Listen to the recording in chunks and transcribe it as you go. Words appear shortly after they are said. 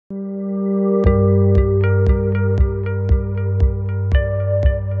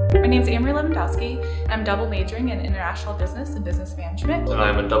Kwiatkowski. I'm double majoring in international business and business management. And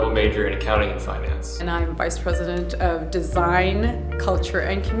I'm a double major in accounting and finance. And I'm vice president of design, culture,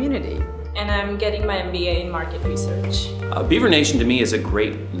 and community. And I'm getting my MBA in market research. Beaver Nation to me is a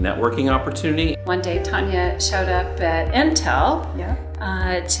great networking opportunity. One day Tanya showed up at Intel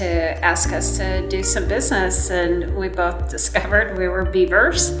to ask us to do some business, and we both discovered we were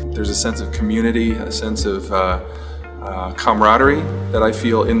Beavers. There's a sense of community, a sense of camaraderie that I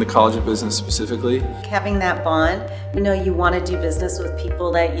feel in the College of Business specifically. Having that bond, you want to do business with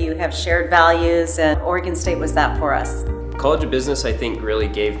people that you have shared values, and Oregon State was that for us. College of Business, I think, really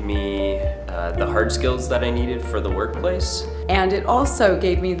gave me the hard skills that I needed for the workplace. And it also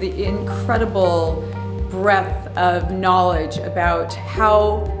gave me the incredible breadth of knowledge about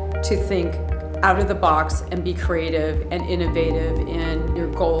how to think out of the box and be creative and innovative in your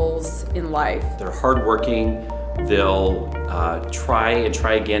goals in life. They're hardworking, they'll try and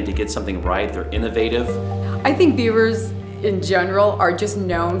try again to get something right, they're innovative. I think Beavers in general are just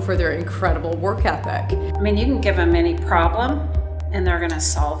known for their incredible work ethic. I mean, you can give them any problem and they're going to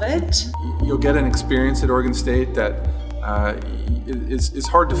solve it. You'll get an experience at Oregon State that is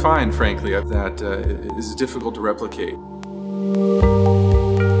hard to find, frankly, that is difficult to replicate.